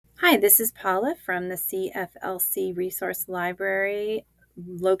Hi, this is Paula from the CFLC Resource Library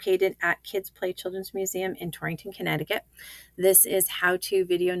located at Kids Play Children's Museum in Torrington, Connecticut. This is how-to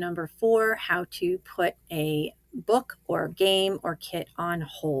video number 4, how to put a book or game or kit on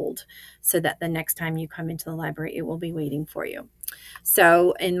hold so that the next time you come into the library, it will be waiting for you.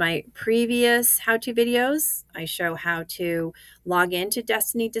 So in my previous how-to videos, I show how to log into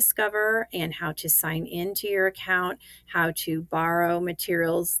Destiny Discover and how to sign into your account, how to borrow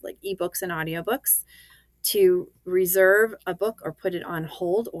materials like ebooks and audiobooks, to reserve a book or put it on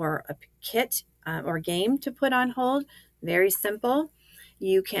hold, or a kit or game to put on hold. Very simple.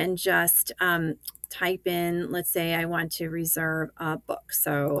 You can just type in, let's say I want to reserve a book.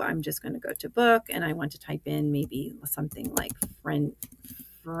 So I'm just going to go to book and I want to type in maybe something like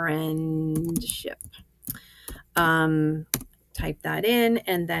friendship. Type that in,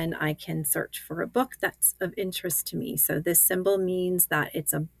 and then I can search for a book that's of interest to me. So this symbol means that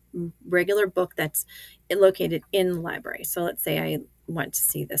it's a regular book that's located in the library. So let's say I want to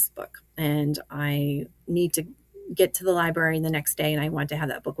see this book and I need to get to the library the next day and I want to have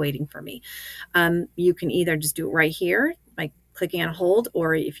that book waiting for me. You can either just do it right here by clicking on hold,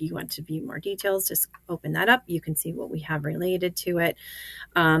 or if you want to view more details, just open that up. You can see what we have related to it.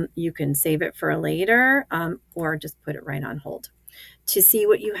 You can save it for later, or just put it right on hold. To see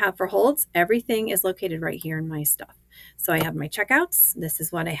what you have for holds, everything is located right here in my stuff. So I have my checkouts. This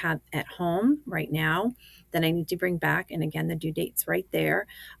is what I have at home right now that I need to bring back. And again, the due date's right there.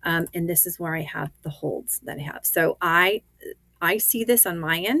 And this is where I have the holds that I have. So I see this on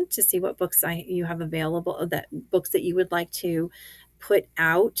my end to see what books you have available, books that you would like to put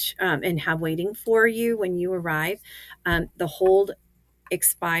out and have waiting for you when you arrive. The hold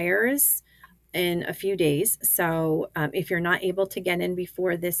expires in a few days. So if you're not able to get in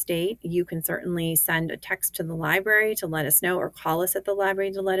before this date, you can certainly send a text to the library to let us know, or call us at the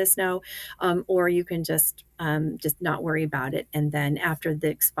library to let us know, or you can just not worry about it. And then after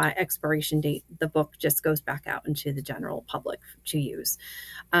the expiration date, the book just goes back out into the general public to use.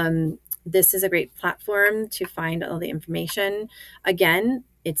 This is a great platform to find all the information. Again,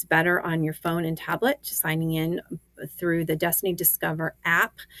 it's better on your phone and tablet, signing in through the Destiny Discover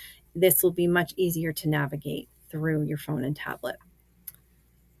app. This will be much easier to navigate through your phone and tablet.